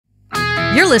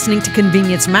You're listening to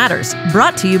Convenience Matters,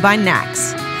 brought to you by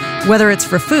NACS. Whether it's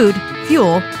for food,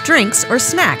 fuel, drinks, or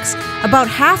snacks, about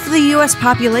half the U.S.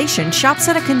 population shops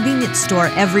at a convenience store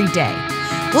every day.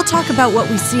 We'll talk about what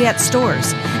we see at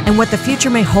stores and what the future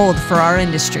may hold for our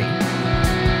industry.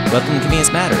 Welcome to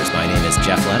Convenience Matters. My name is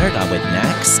Jeff Lenard. I'm with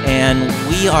NACS, and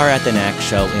we are at the NACS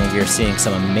show, and we're seeing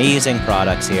some amazing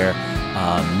products here,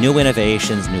 new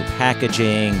innovations, new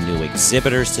packaging, new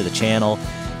exhibitors to the channel,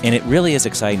 and it really is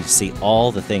exciting to see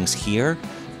all the things here,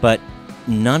 but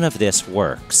none of this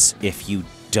works if you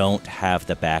don't have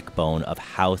the backbone of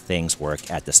how things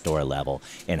work at the store level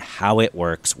and how it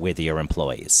works with your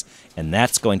employees. And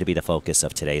that's going to be the focus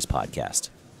of today's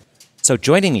podcast. So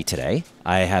joining me today,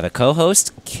 I have a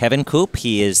co-host, Kevin Coupe.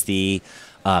 He is the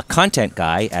content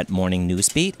guy at Morning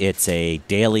Newsbeat. It's a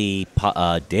daily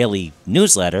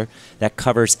newsletter that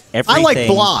covers everything. I like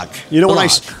blog. You know,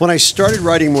 when I started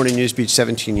writing Morning Newsbeat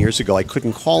 17 years ago, I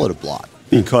couldn't call it a blog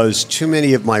because too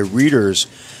many of my readers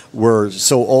were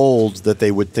so old that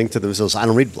they would think to themselves, I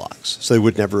don't read blogs, so they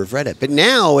would never have read it. But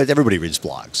now everybody reads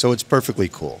blogs, so it's perfectly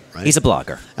cool, right? He's a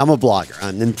blogger. I'm a blogger,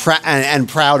 and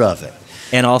proud of it.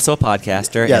 And also a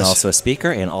podcaster, yes. And also a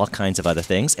speaker, and all kinds of other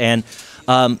things. And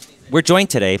we're joined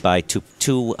today by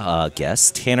two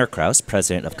guests, Tanner Krause,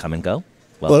 president of Kum and Go.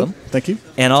 Welcome. Hello. Thank you.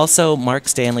 And also Mark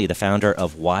Stanley, the founder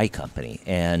of Y Company.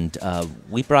 And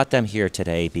we brought them here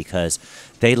today because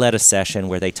they led a session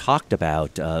where they talked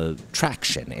about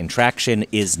traction. And traction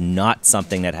is not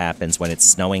something that happens when it's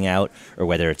snowing out or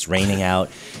whether it's raining out.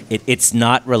 It's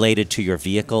not related to your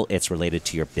vehicle. It's related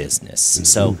to your business. Mm-hmm.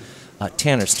 So,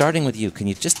 Tanner, starting with you, can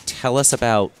you just tell us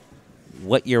about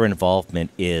what your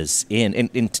involvement is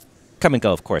in Kum and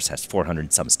Go, of course, has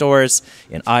 400-some stores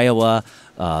in Iowa,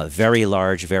 very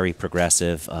large, very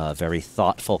progressive, very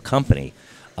thoughtful company.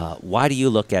 Why do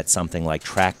you look at something like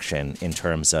traction in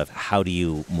terms of how do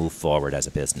you move forward as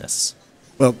a business?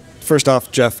 Well, first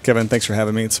off, Jeff, Kevin, thanks for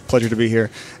having me. It's a pleasure to be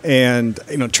here. And,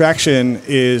 Traction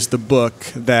is the book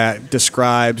that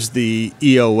describes the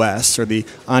EOS, or the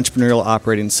Entrepreneurial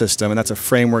Operating System, and that's a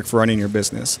framework for running your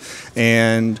business.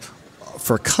 And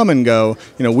for Kum and Go,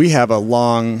 we have a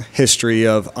long history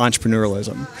of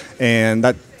entrepreneurialism, and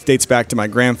that dates back to my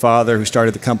grandfather, who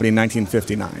started the company in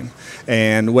 1959.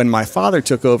 And when my father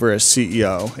took over as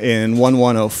CEO in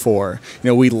 1104,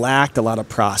 we lacked a lot of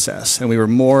process, and we were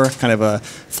more kind of a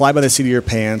fly by the seat of your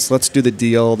pants. Let's do the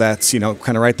deal that's kind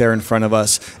of right there in front of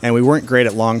us, and we weren't great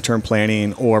at long-term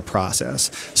planning or process.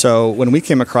 So when we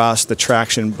came across the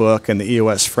Traction book and the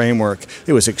EOS framework,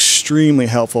 it was extremely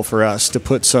helpful for us to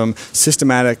put some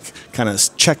systematic kind of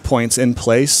checkpoints in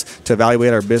place to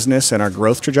evaluate our business and our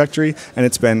growth trajectory, and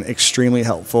it's been extremely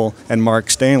helpful, and Mark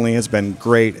Stanley has been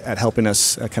great at helping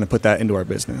us kind of put that into our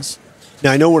business.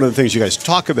 Now, I know one of the things you guys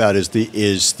talk about is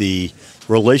the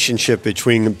relationship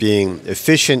between being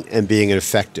efficient and being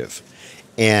effective.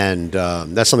 And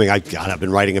that's something I've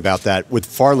been writing about that with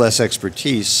far less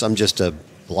expertise. I'm just a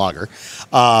blogger.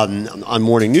 On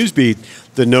Morning Newsbeat,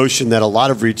 the notion that a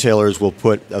lot of retailers will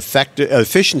put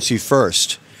efficiency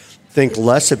first, think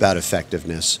less about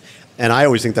effectiveness. And I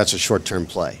always think that's a short-term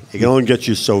play. It can only get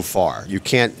you so far. You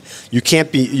can't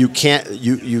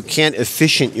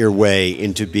efficient your way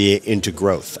into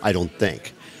growth, I don't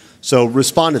think. So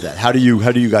respond to that. How do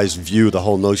you guys view the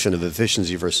whole notion of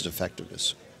efficiency versus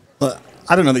effectiveness? Well,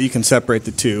 I don't know that you can separate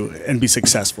the two and be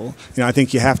successful. I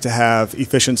think you have to have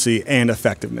efficiency and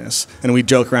effectiveness. And we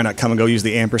joke around at Kum and Go, use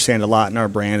the ampersand a lot in our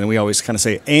brand, and we always kind of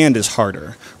say, and is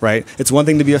harder, right? It's one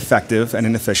thing to be effective and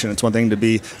inefficient. It's one thing to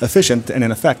be efficient and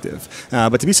ineffective.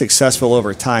 But to be successful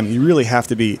over time, you really have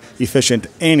to be efficient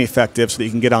and effective so that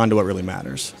you can get on to what really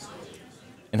matters.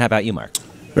 And how about you, Mark?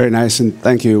 Very nice, and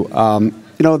thank you.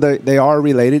 They are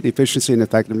related, efficiency and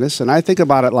effectiveness, and I think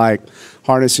about it like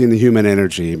harnessing the human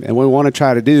energy. And what we want to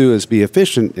try to do is be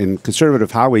efficient and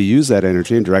conservative how we use that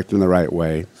energy and direct it in the right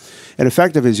way. And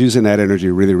effective is using that energy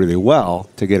really, really well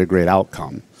to get a great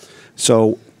outcome.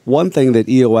 So one thing that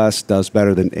EOS does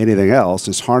better than anything else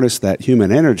is harness that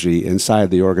human energy inside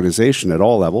the organization at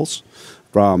all levels,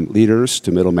 from leaders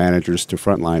to middle managers to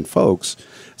frontline folks,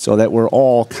 so that we're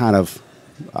all kind of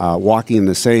walking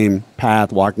the same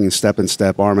path, walking step in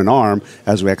step, arm in arm,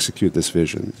 as we execute this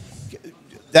vision.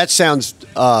 That sounds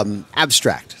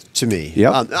abstract to me.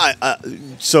 Yep.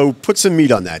 So put some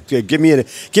meat on that. Give me an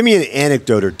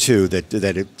anecdote or two that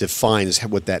it defines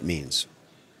what that means.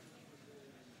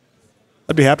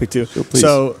 I'd be happy to.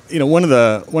 So, one of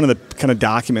the kind of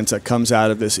documents that comes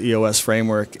out of this EOS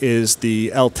framework is the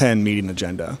L10 meeting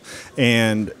agenda.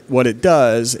 And what it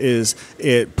does is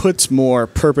it puts more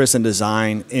purpose and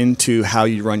design into how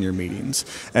you run your meetings.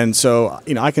 And so,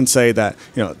 I can say that,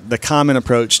 the common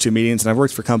approach to meetings, and I've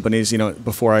worked for companies,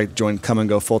 before I joined Kum and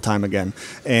Go full-time again,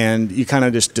 and you kind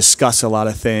of just discuss a lot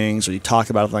of things, or you talk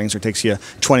about things, or it takes you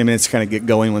 20 minutes to kind of get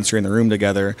going once you're in the room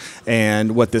together.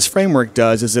 And what this framework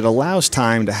does is it allows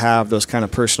time to have those kind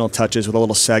of personal touches with a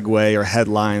little segue or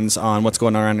headlines on what's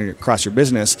going on across your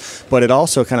business, but it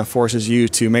also kind of forces you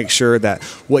to make sure that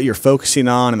what you're focusing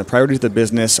on and the priorities of the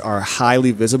business are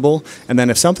highly visible. And then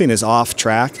if something is off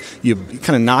track, you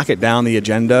kind of knock it down the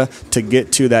agenda to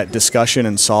get to that discussion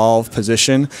and solve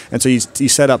position. And so you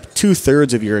set up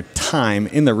 2/3 of your time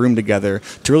in the room together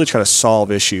to really try to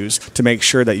solve issues, to make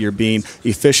sure that you're being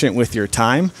efficient with your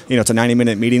time. It's a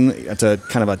 90-minute meeting. It's a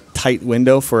kind of a tight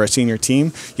window for a senior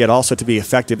team, yet also to be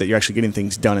effective that you're actually getting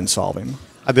things done and solving.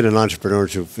 I've been an entrepreneur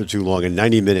for too long, and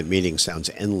 90-minute meeting sounds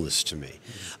endless to me.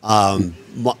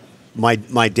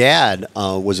 My dad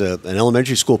was an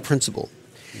elementary school principal,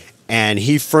 and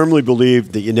he firmly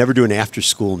believed that you never do an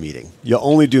after-school meeting. You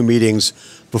only do meetings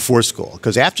before school,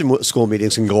 because after-school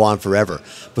meetings can go on forever.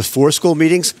 Before-school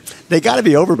meetings, they got to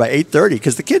be over by 8:30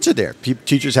 because the kids are there.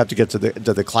 Teachers have to get to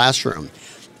the classroom.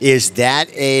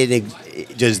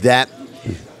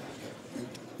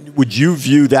 Would you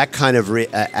view that kind of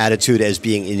attitude as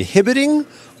being inhibiting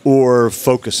or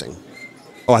focusing?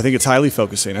 Oh, I think it's highly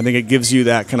focusing. I think it gives you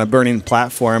that kind of burning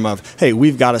platform of, hey,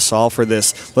 we've got to solve for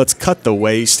this. Let's cut the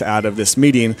waste out of this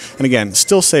meeting. And again,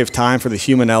 still save time for the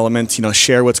human element,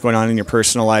 share what's going on in your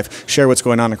personal life, share what's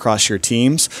going on across your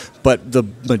teams. But the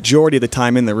majority of the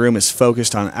time in the room is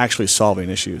focused on actually solving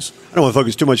issues. I don't want to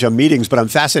focus too much on meetings, but I'm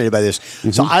fascinated by this.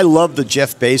 Mm-hmm. So I love the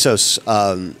Jeff Bezos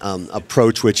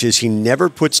approach, which is he never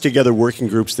puts together working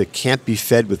groups that can't be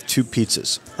fed with 2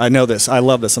 pizzas. I know this. I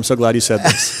love this. I'm so glad you said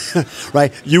this.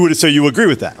 Right? So you agree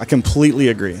with that? I completely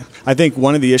agree. I think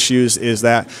one of the issues is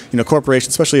that, corporations,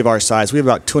 especially of our size, we have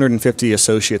about 250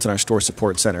 associates in our store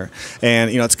support center.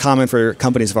 And, it's common for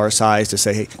companies of our size to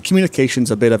say, hey, communication's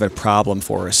a bit of a problem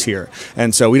for us here.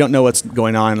 And so we don't know what's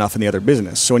going on enough in the other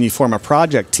business. So when you form a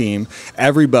project team,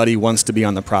 everybody wants to be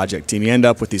on the project team. You end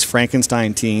up with these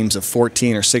Frankenstein teams of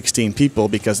 14 or 16 people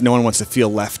because no one wants to feel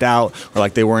left out or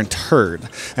like they weren't heard.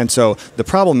 And so the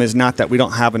problem is not that we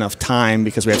don't have enough time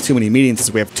because we have too many meetings,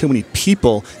 it's we have too many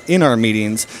people in our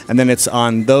meetings, and then it's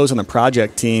on those on the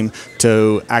project team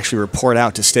to actually report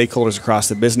out to stakeholders across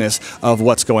the business of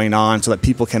what's going on so that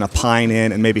people can opine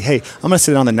in and maybe, hey, I'm going to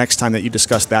sit down the next time that you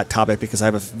discuss that topic because I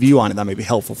have a view on it that may be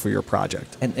helpful for your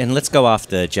project. And let's go off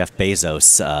the Jeff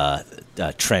Bezos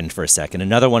trend for a second.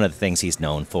 Another one of the things he's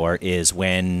known for is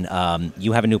when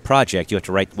you have a new project, you have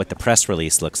to write what the press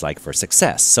release looks like for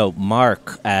success. So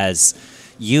Mark, as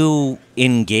you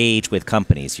engage with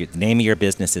companies, the name of your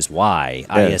business is Why. Yes.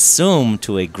 I assume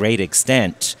to a great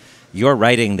extent you're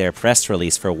writing their press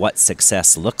release for what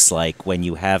success looks like when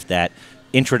you have that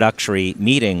introductory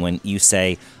meeting when you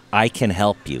say, I can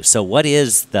help you. So what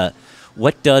does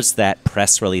that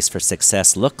press release for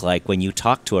success look like when you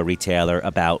talk to a retailer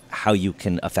about how you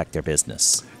can affect their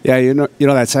business? Yeah,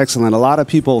 that's excellent. A lot of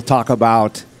people talk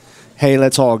about, hey,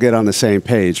 let's all get on the same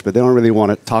page, but they don't really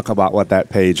want to talk about what that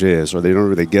page is, or they don't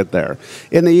really get there.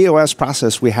 In the EOS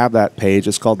process, we have that page.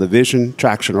 It's called the Vision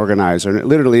Traction Organizer, and it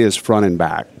literally is front and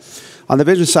back. On the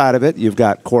vision side of it, you've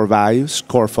got core values,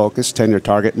 core focus, 10-year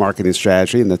target, marketing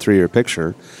strategy, and the 3-year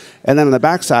picture. And then on the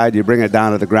backside, you bring it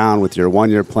down to the ground with your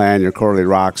 1-year plan, your quarterly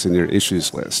rocks, and your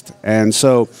issues list. And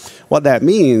so what that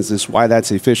means is why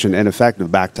that's efficient and effective,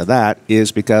 back to that,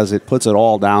 is because it puts it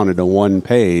all down into one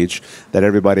page that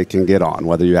everybody can get on,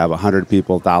 whether you have 100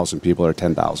 people, 1,000 people, or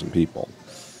 10,000 people.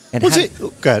 And go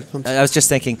ahead. I was just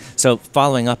thinking, so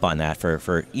following up on that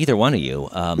for either one of you,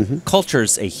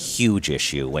 culture's a huge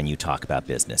issue when you talk about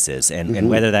businesses, and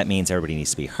whether that means everybody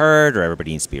needs to be heard or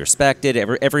everybody needs to be respected.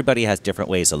 Everybody has different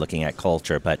ways of looking at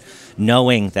culture, but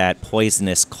knowing that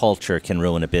poisonous culture can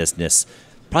ruin a business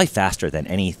probably faster than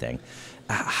anything.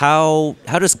 How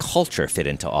does culture fit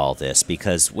into all this?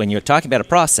 Because when you're talking about a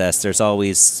process, there's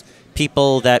always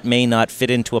people that may not fit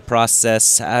into a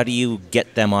process. How do you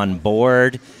get them on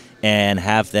board and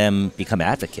have them become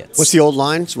advocates? What's the old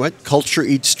line? What? Culture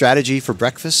eats strategy for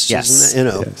breakfast? Yes. Isn't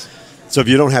it? Yes. So if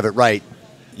you don't have it right,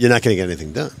 you're not going to get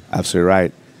anything done. Absolutely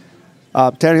right.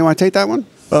 Tanner, you want to take that one?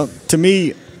 Well, to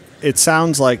me, it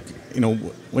sounds like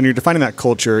when you're defining that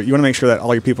culture, you want to make sure that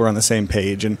all your people are on the same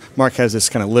page. And Mark has this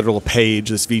kind of literal page,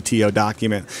 this VTO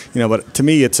document. But to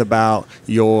me, it's about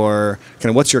your kind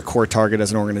of what's your core target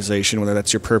as an organization, whether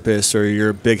that's your purpose or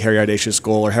your big, hairy, audacious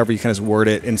goal, or however you kind of word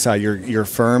it inside your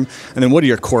firm. And then what are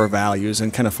your core values,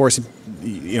 and kind of forcing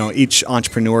each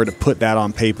entrepreneur to put that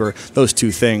on paper, those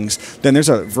two things. Then there's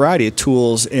a variety of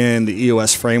tools in the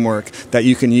EOS framework that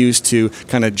you can use to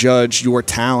kind of judge your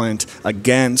talent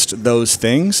against those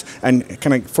things, and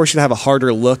kind of force you to have a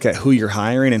harder look at who you're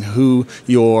hiring and who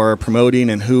you're promoting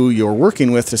and who you're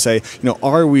working with, to say,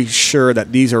 are we sure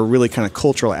that these are really kind of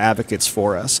cultural advocates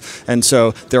for us? And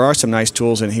so there are some nice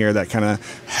tools in here that kind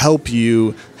of help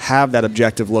you have that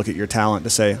objective look at your talent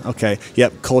to say, okay,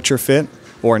 yep, culture fit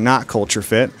or not culture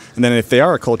fit. And then if they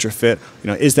are a culture fit,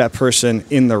 is that person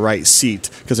in the right seat?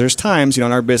 Because there's times, in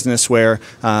our business where,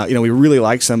 we really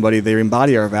like somebody, they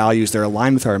embody our values, they're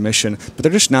aligned with our mission, but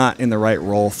they're just not in the right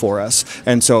role for us.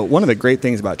 And so one of the great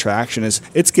things about Traction is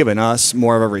it's given us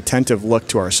more of a retentive look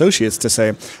to our associates to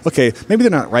say, okay, maybe they're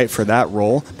not right for that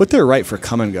role, but they're right for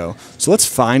Come and Go. So let's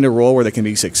find a role where they can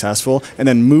be successful and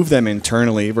then move them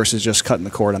internally versus just cutting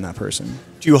the cord on that person.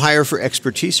 Do you hire for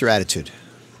expertise or attitude?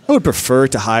 I would prefer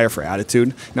to hire for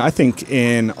attitude. Now, I think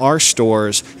in our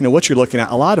stores, what you're looking at,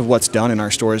 a lot of what's done in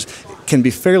our stores can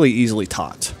be fairly easily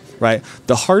taught, right?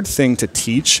 The hard thing to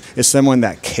teach is someone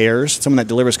that cares, someone that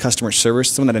delivers customer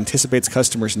service, someone that anticipates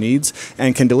customers' needs,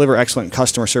 and can deliver excellent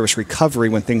customer service recovery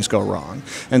when things go wrong.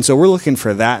 And so we're looking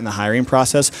for that in the hiring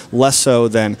process, less so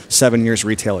than 7 years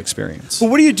retail experience.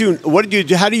 Well, what do you do? What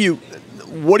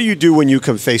do you do when you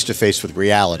come face to face with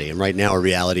reality? And right now, our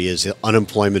reality is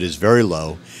unemployment is very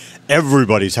low.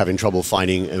 Everybody's having trouble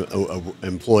finding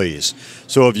employees.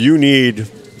 So if you need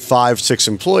 5-6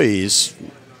 employees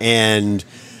and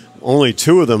only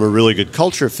 2 of them are really good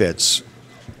culture fits,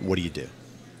 what do you do?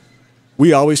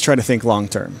 We always try to think long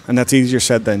term, and that's easier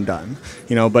said than done.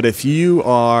 But if you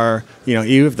are,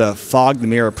 you have the fog the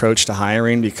mirror approach to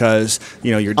hiring because,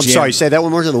 you're. I'm sorry, say that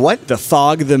one more time. The what? The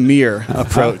fog the mirror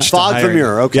approach. Fog to hiring. the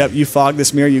mirror. Okay. Yep, you fog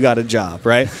this mirror, you got a job,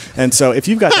 right? And so if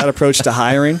you've got that approach to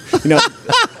hiring,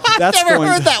 that's I've never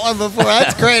heard that one before.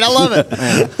 That's great. I love it.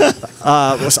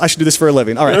 I should do this for a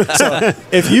living. All right. So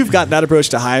if you've got that approach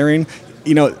to hiring,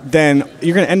 then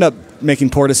you're going to end up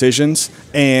making poor decisions,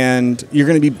 and you're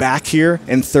going to be back here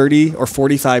in 30 or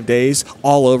 45 days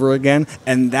all over again,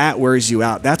 and that wears you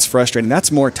out. That's frustrating.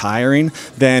 That's more tiring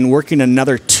than working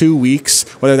another 2 weeks,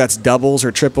 whether that's doubles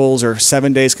or triples or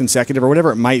 7 days consecutive or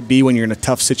whatever it might be when you're in a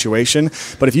tough situation.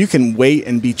 But if you can wait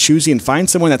and be choosy and find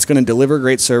someone that's going to deliver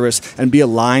great service and be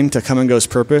aligned to Come and Go's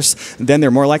purpose, then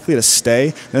they're more likely to stay.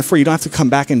 And therefore, you don't have to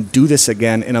come back and do this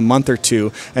again in a month or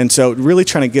two. And so really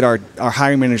trying to get our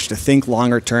hiring managers to think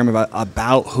longer term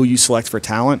about who you select for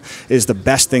talent is the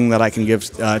best thing that I can give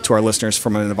to our listeners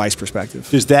from an advice perspective.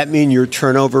 Does that mean your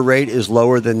turnover rate is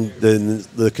lower than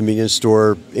the convenience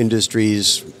store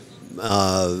industry's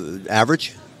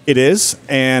average? It is,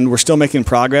 and we're still making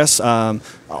progress.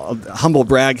 Humble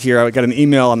brag here, I got an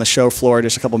email on the show floor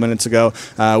just a couple minutes ago.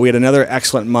 We had another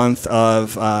excellent month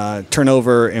of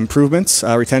turnover improvements,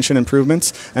 retention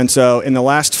improvements. And so in the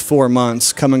last 4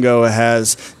 months, Come and Go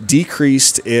has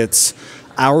decreased its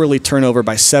hourly turnover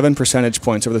by 7 percentage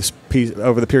points over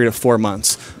the period of 4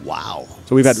 months. Wow.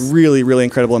 So we've had really, really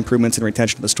incredible improvements in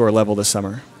retention at the store level this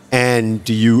summer. And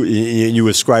do you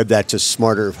ascribe that to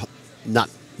smarter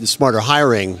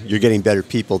hiring? You're getting better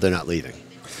people, they're not leaving.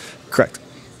 Correct.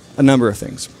 A number of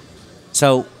things.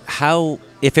 So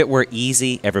if it were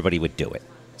easy, everybody would do it.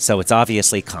 So it's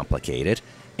obviously complicated,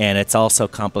 and it's also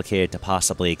complicated to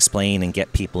possibly explain and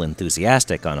get people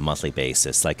enthusiastic on a monthly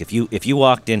basis. Like if you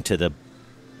walked into the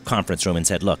conference room and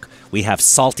said, look, we have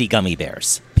salty gummy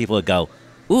bears, people would go,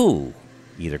 ooh,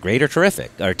 either great or terrific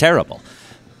or terrible.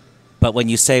 But when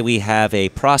you say we have a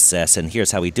process and here's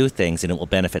how we do things and it will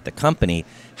benefit the company,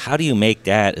 how do you make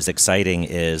that as exciting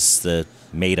as the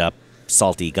made-up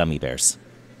salty gummy bears?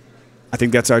 I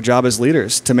think that's our job as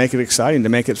leaders, to make it exciting, to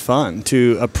make it fun,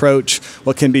 to approach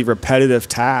what can be repetitive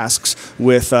tasks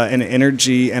with an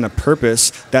energy and a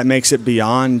purpose that makes it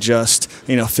beyond just,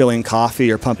 filling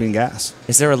coffee or pumping gas.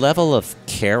 Is there a level of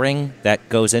caring that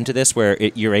goes into this where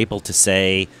you're able to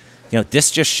say,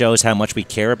 this just shows how much we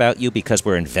care about you because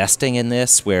we're investing in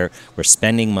this, where we're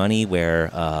spending money, where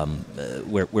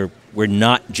we're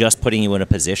not just putting you in a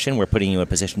position, we're putting you in a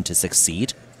position to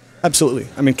succeed? Absolutely.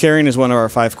 I mean, caring is one of our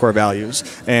 5 core values,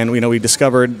 and we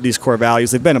discovered these core values.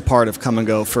 They've been a part of Come and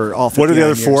Go for all 59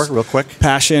 years. What are the other 4, real quick?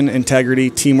 Passion, integrity,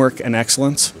 teamwork, and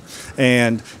excellence.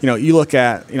 And you look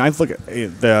at I look at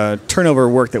the turnover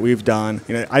work that we've done.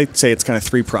 I'd say it's kind of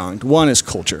 3-pronged. One is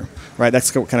culture, right?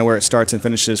 That's kind of where it starts and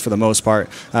finishes for the most part.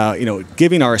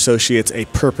 Giving our associates a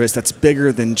purpose that's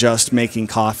bigger than just making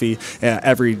coffee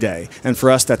every day. And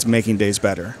for us, that's making days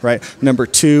better, right? Number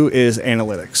 2 is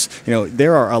analytics.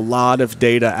 There are a lot of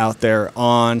data out there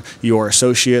on your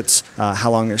associates,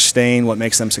 how long they're staying, what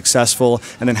makes them successful,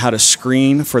 and then how to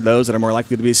screen for those that are more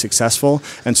likely to be successful.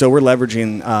 And so we're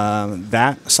leveraging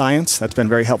that science. That's been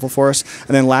very helpful for us.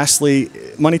 And then lastly,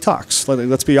 money talks.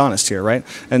 Let's be honest here, right?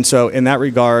 And so in that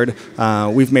regard,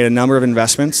 we've made a number of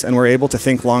investments, and we're able to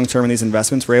think long-term in these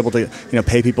investments. We're able to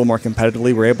pay people more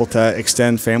competitively. We're able to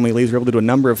extend family leaves. We're able to do a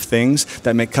number of things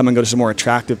that make Come and Go to a more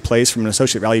attractive place from an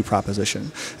associate value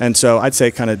proposition. And so I'd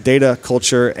say kind of data,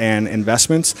 culture, and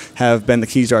investments have been the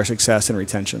keys to our success and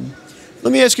retention.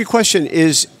 Let me ask you a question.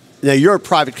 Now you're a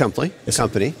private company.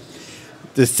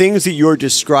 The things that you're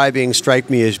describing strike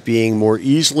me as being more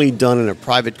easily done in a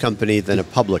private company than a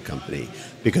public company,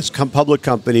 because public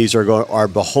companies are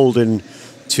beholden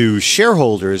to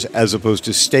shareholders as opposed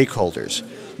to stakeholders.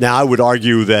 Now, I would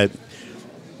argue that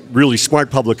really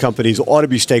smart public companies ought to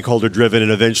be stakeholder driven,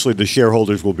 and eventually the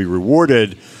shareholders will be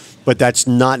rewarded, but that's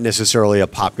not necessarily a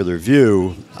popular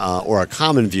view or a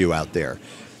common view out there.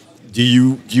 Do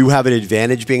you have an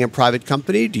advantage being a private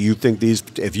company? Do you think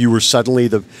if you were suddenly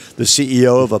the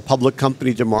CEO of a public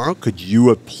company tomorrow, could you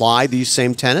apply these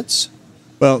same tenets?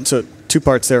 Well, so 2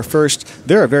 parts there. First,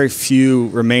 there are very few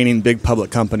remaining big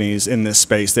public companies in this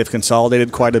space. They've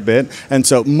consolidated quite a bit, and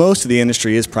so most of the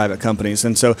industry is private companies,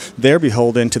 and so they're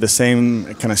beholden to the same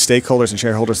kind of stakeholders and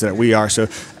shareholders that we are. So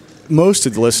most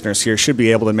of the listeners here should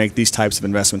be able to make these types of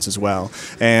investments as well.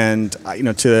 And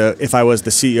if I was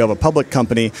the CEO of a public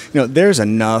company, there's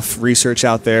enough research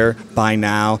out there by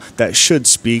now that should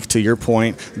speak to your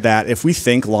point that if we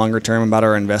think longer term about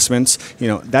our investments,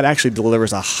 that actually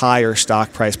delivers a higher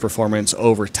stock price performance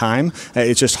over time.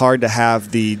 It's just hard to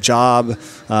have the job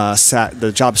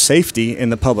safety in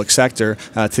the public sector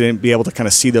to be able to kind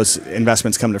of see those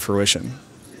investments come to fruition.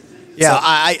 Yeah, so,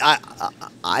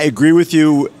 I agree with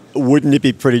you. Wouldn't it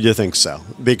be pretty to think so?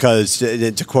 Because,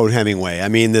 to quote Hemingway, I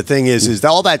mean, the thing is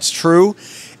all that's true,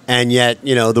 and yet,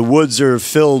 the woods are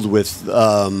filled with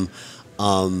the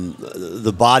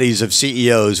bodies of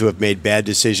CEOs who have made bad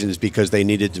decisions because they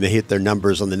needed to hit their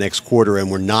numbers on the next quarter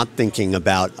and were not thinking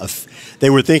about, they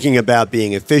were thinking about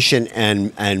being efficient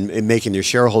and making their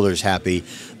shareholders happy,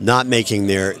 not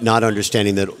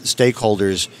understanding that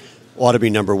stakeholders ought to be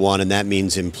number one, and that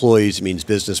means employees, it means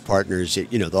business partners,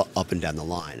 up and down the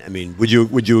line. I mean, would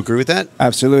you agree with that?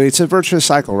 Absolutely. It's a virtuous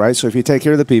cycle, right? So if you take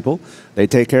care of the people, they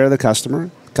take care of the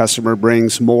customer. Customer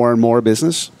brings more and more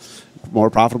business, more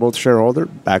profitable to shareholder,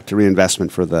 back to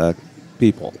reinvestment for the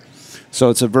people. So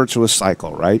it's a virtuous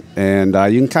cycle, right? And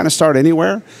you can kind of start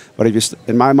anywhere, but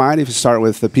in my mind, if you start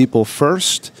with the people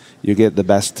first, you get the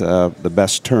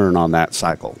best turn on that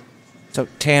cycle. So,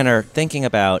 Tanner, thinking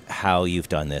about how you've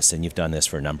done this, and you've done this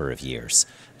for a number of years,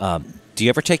 do you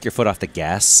ever take your foot off the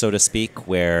gas, so to speak,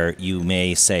 where you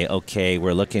may say, okay,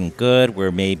 we're looking good,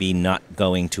 we're maybe not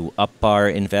going to up our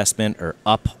investment or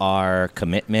up our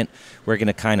commitment, we're going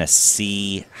to kind of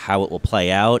see how it will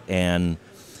play out, and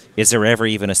is there ever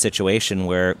even a situation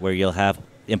where you'll have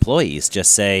employees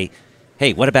just say,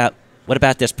 hey, what about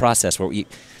this process where you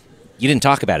didn't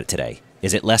talk about it today?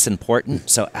 Is it less important?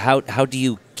 So how do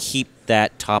you keep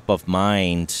that top of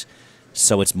mind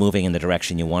so it's moving in the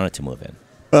direction you want it to move in?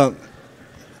 Well,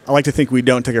 I like to think we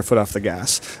don't take our foot off the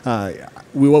gas.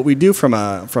 What we do from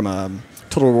a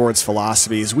total rewards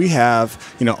philosophy is we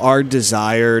have our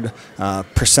desired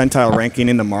percentile ranking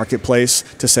in the marketplace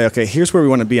to say, okay, here's where we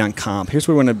want to be on comp, here's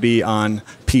where we want to be on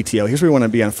PTO, here's where we want to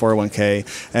be on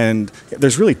 401k, and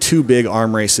there's really 2 big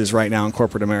arm races right now in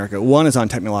corporate America. One is on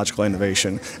technological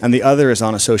innovation, and the other is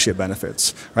on associate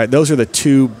benefits. Right? Those are the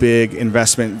 2 big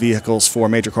investment vehicles for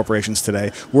major corporations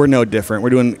today. We're no different. We're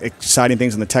doing exciting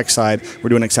things on the tech side. We're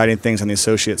doing exciting things on the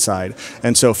associate side.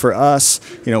 And so for us,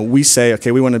 we say,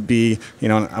 okay, we want to be,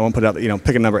 I won't put out,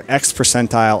 pick a number, X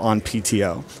percentile on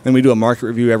PTO. And we do a market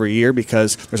review every year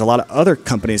because there's a lot of other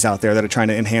companies out there that are trying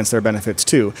to enhance their benefits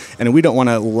too. And we don't want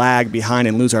to lag behind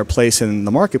and lose our place in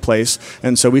the marketplace.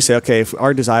 And so we say, okay, if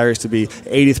our desire is to be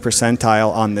 80th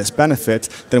percentile on this benefit,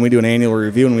 then we do an annual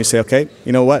review and we say, okay,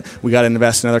 you know what? We got to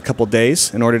invest another couple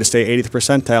days in order to stay 80th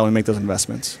percentile and make those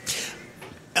investments.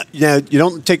 Now, you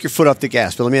don't take your foot off the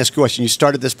gas, but let me ask you a question. You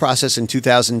started this process in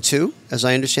 2002, as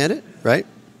I understand it, right?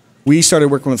 We started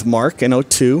working with Mark in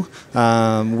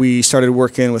 2002. We started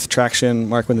working with Traction.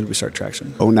 Mark, when did we start Traction?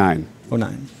 2009.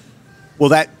 2009. Well,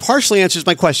 that partially answers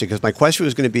my question, because my question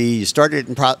was going to be, you started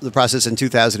the process in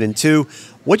 2002.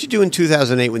 What'd you do in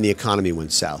 2008 when the economy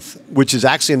went south? Which is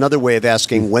actually another way of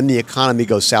asking when the economy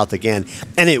goes south again.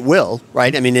 And it will,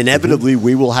 right? I mean, inevitably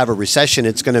we will have a recession.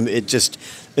 It's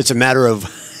a matter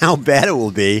of how bad it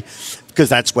will be, because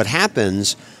that's what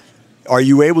happens. Are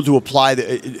you able to apply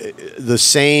the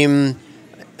same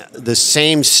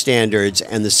standards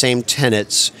and the same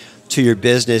tenets to your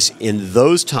business in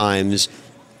those times?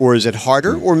 Or is it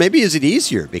harder, or maybe is it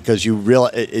easier because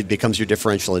it becomes your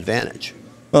differential advantage?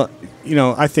 Well,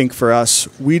 I think for us,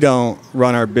 we don't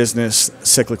run our business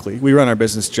cyclically. We run our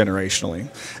business generationally.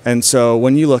 And so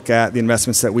when you look at the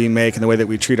investments that we make and the way that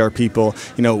we treat our people,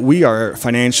 we are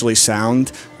financially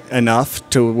sound enough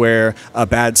to where a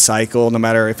bad cycle, no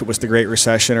matter if it was the Great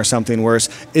Recession or something worse,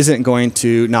 isn't going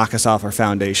to knock us off our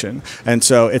foundation. And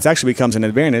so it actually becomes an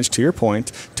advantage, to your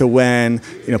point, to when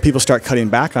people start cutting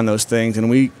back on those things and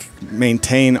we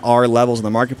maintain our levels in the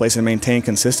marketplace and maintain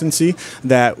consistency,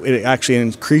 that it actually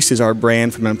increases our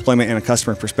brand from an employment and a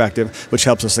customer perspective, which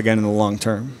helps us again in the long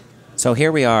term. So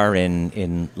here we are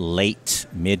in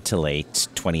mid to late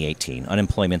 2018.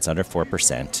 Unemployment's under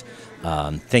 4%.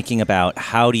 Thinking about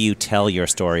how do you tell your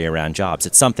story around jobs.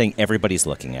 It's something everybody's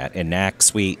looking at. In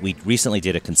NACS, we recently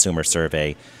did a consumer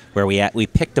survey where we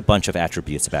picked a bunch of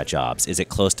attributes about jobs. Is it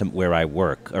close to where I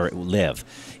work or live?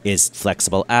 Is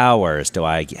flexible hours? Do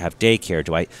I have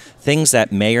daycare? Things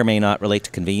that may or may not relate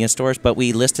to convenience stores, but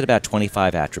we listed about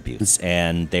 25 attributes,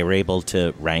 and they were able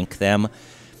to rank them.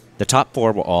 The top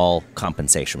 4 were all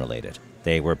compensation related.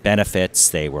 They were benefits,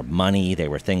 they were money, they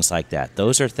were things like that.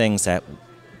 Those are things that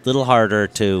little harder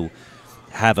to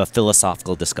have a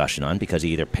philosophical discussion on, because you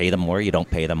either pay them more or you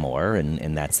don't pay them more,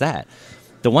 and that's that.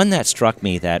 The one that struck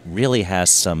me that really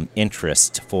has some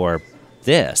interest for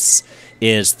this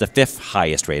is the 5th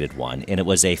highest rated one, and it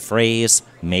was a phrase,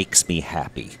 makes me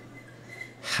happy.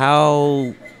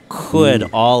 How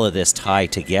could all of this tie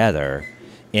together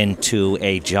into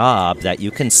a job that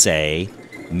you can say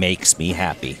makes me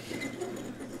happy?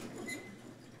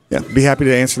 Yeah, be happy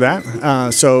to answer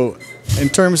that. So in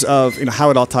terms of how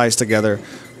it all ties together,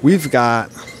 we've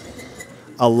got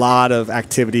a lot of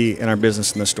activity in our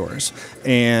business in the stores,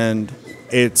 and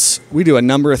we do a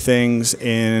number of things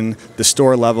in the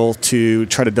store level to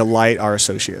try to delight our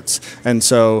associates. And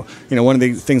so one of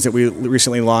the things that we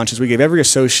recently launched is we gave every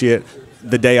associate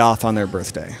the day off on their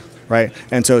birthday. Right?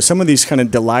 And so some of these kind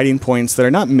of delighting points that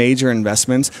are not major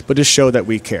investments, but just show that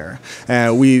we care.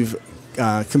 We've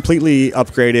completely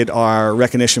upgraded our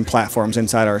recognition platforms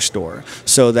inside our store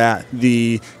so that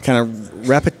the kind of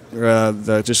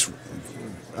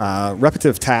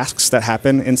repetitive tasks that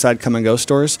happen inside Come and Go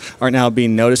stores are now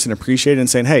being noticed and appreciated, and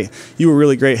saying, hey, you were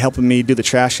really great helping me do the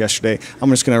trash yesterday. I'm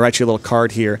just going to write you a little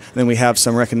card here. And then we have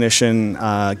some recognition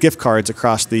gift cards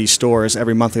across the stores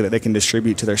every month that they can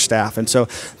distribute to their staff. And so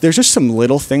there's just some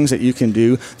little things that you can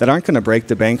do that aren't going to break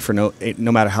the bank for no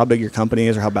matter how big your company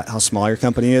is or how small your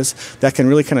company is, that can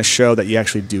really kind of show that you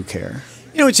actually do care.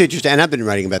 It's interesting, and I've been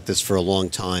writing about this for a long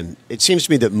time. It seems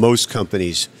to me that most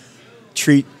companies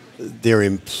treat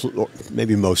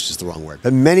maybe most is the wrong word,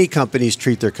 but many companies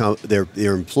treat their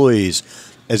employees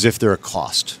as if they're a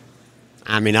cost.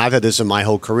 I mean, I've had this in my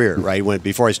whole career, right?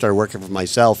 Before I started working for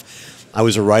myself, I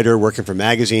was a writer working for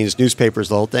magazines, newspapers,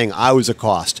 the whole thing. I was a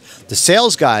cost. The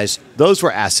sales guys, those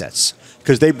were assets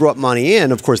because they brought money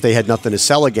in. Of course, they had nothing to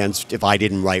sell against if I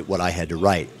didn't write what I had to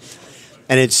write.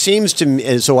 And it seems to me,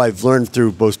 and so I've learned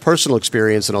through both personal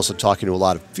experience and also talking to a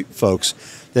lot of folks,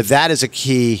 that is a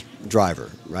key driver,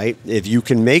 right? If you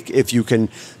can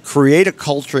create a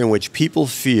culture in which people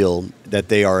feel that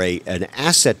they are an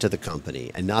asset to the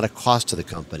company and not a cost to the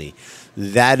company,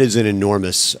 that is an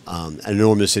enormous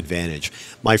advantage.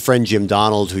 My friend Jim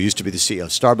Donald, who used to be the CEO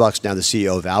of Starbucks, now the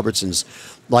CEO of Albertsons,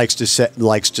 likes to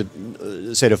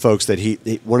say to folks that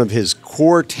one of his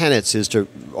core tenets is to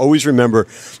always remember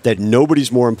that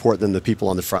nobody's more important than the people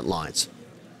on the front lines,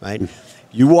 right?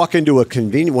 You walk into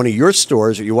one of your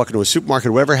stores, or you walk into a supermarket,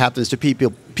 or whatever happens to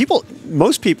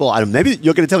most people, I don't know, maybe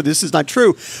you're going to tell me this is not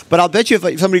true, but I'll bet you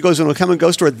if somebody goes into a Come and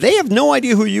Go store, they have no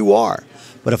idea who you are.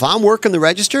 But if I'm working the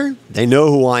register, they know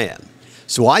who I am.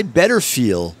 So I better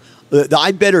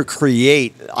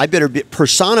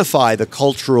personify the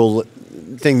cultural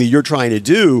thing that you're trying to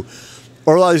do,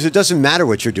 or otherwise it doesn't matter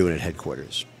what you're doing at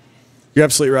headquarters. You're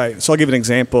absolutely right. So I'll give an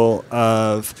example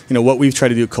of what we've tried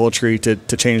to do culturally to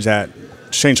change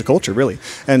the culture, really.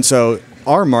 And so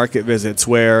our market visits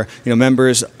where,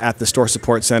 members at the store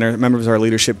support center, members of our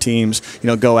leadership teams,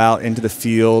 go out into the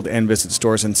field and visit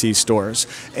stores and see stores.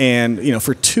 And,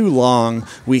 for too long,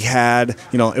 we had,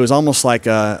 it was almost like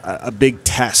a big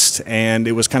test, and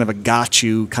it was kind of a got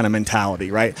you kind of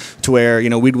mentality, right? To where,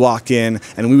 we'd walk in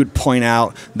and we would point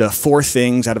out the 4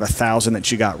 things out of 1,000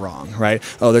 that you got wrong, right?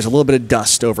 Oh, there's a little bit of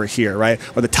dust over here, right?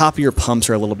 Or the top of your pumps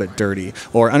are a little bit dirty.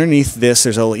 Or underneath this,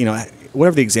 there's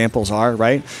whatever the examples are,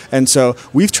 right? And so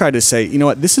we've tried to say,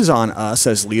 this is on us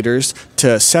as leaders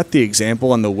to set the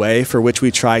example and the way for which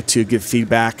we try to give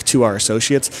feedback to our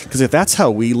associates. Because if that's how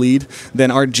we lead,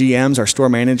 then our GMs, our store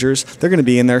managers, they're going to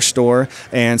be in their store,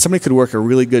 and somebody could work a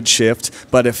really good shift,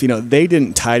 but if they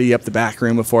didn't tidy up the back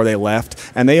room before they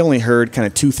left, and they only heard kind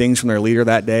of 2 things from their leader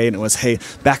that day, and it was, hey,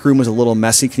 back room was a little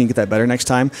messy, can you get that better next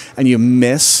time? And you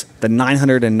miss the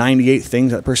 998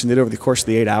 things that person did over the course of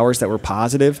the 8 hours that were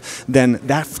positive, then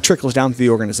that trickles down to the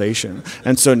organization.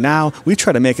 And so now we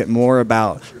try to make it more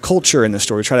about culture in the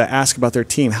store. We try to ask about their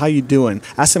team, how you doing?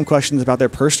 Ask them questions about their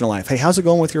personal life. Hey, how's it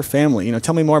going with your family?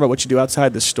 Tell me more about what you do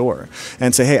outside the store.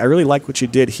 And say, hey, I really like what you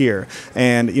did here.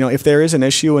 And if there is an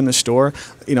issue in the store,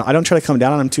 I don't try to come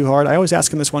down on them too hard. I always ask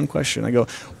them this one question. I go,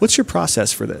 what's your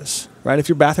process for this? Right? If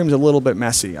your bathroom's a little bit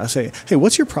messy, I'll say, hey,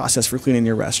 what's your process for cleaning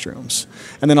your restrooms?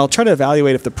 And then I'll try to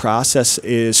evaluate if the process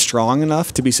is strong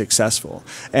enough to be successful.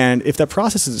 And if that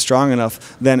process isn't strong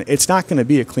enough, then it's not going to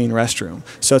be a clean restroom.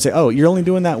 So I'd say, oh, you're only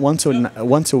doing that once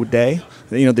a day,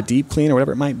 the deep clean or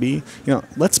whatever it might be.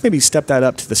 Let's maybe step that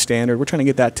up to the standard. We're trying to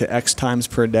get that to X times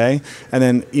per day. And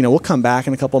then, we'll come back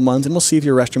in a couple of months and we'll see if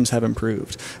your restrooms have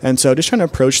improved. And so just trying to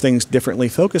approach things differently,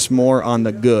 focus more on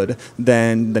the good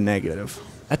than the negative.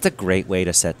 That's a great way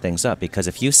to set things up, because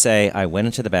if you say, I went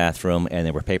into the bathroom and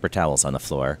there were paper towels on the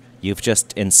floor, you've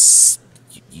just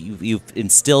you've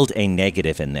instilled a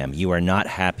negative in them. You are not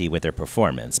happy with their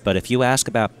performance. But if you ask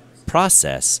about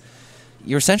process,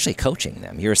 you're essentially coaching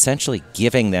them. You're essentially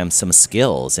giving them some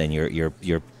skills, and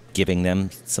you're giving them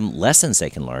some lessons they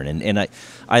can learn. And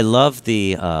I love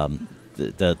the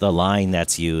line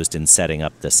that's used in setting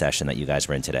up the session that you guys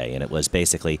were in today. And it was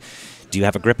basically, do you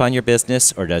have a grip on your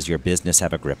business, or does your business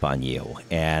have a grip on you?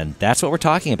 And that's what we're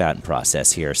talking about in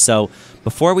process here. So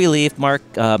before we leave, Mark,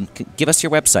 give us your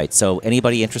website so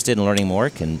anybody interested in learning more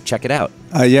can check it out.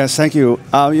 Yes, thank you.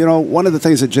 One of the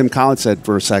things that Jim Collins said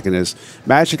for a second is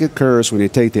magic occurs when you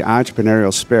take the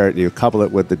entrepreneurial spirit and you couple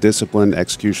it with the disciplined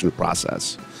execution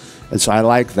process. And so I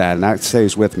like that, and that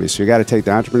stays with me. So you got to take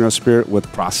the entrepreneurial spirit with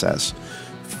process.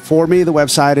 For me, the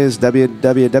website is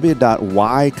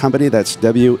www.whycompany, that's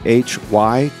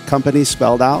W-H-Y, company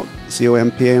spelled out,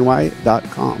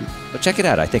 COMPANY.com. Well, check it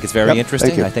out. I think it's very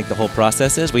interesting. I think the whole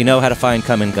process is. We know how to find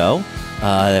Kum and Go,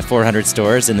 400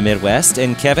 stores in the Midwest.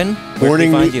 And Kevin, where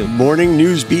can we find you?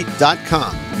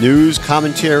 Morningnewsbeat.com. News,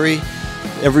 commentary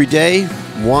every day,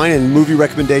 wine and movie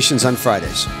recommendations on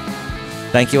Fridays.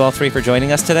 Thank you all 3 for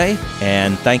joining us today,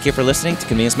 and thank you for listening to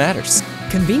Convenience Matters.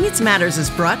 Convenience Matters is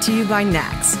brought to you by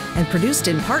NACS and produced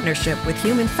in partnership with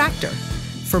Human Factor.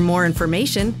 For more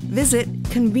information, visit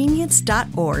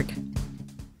convenience.org.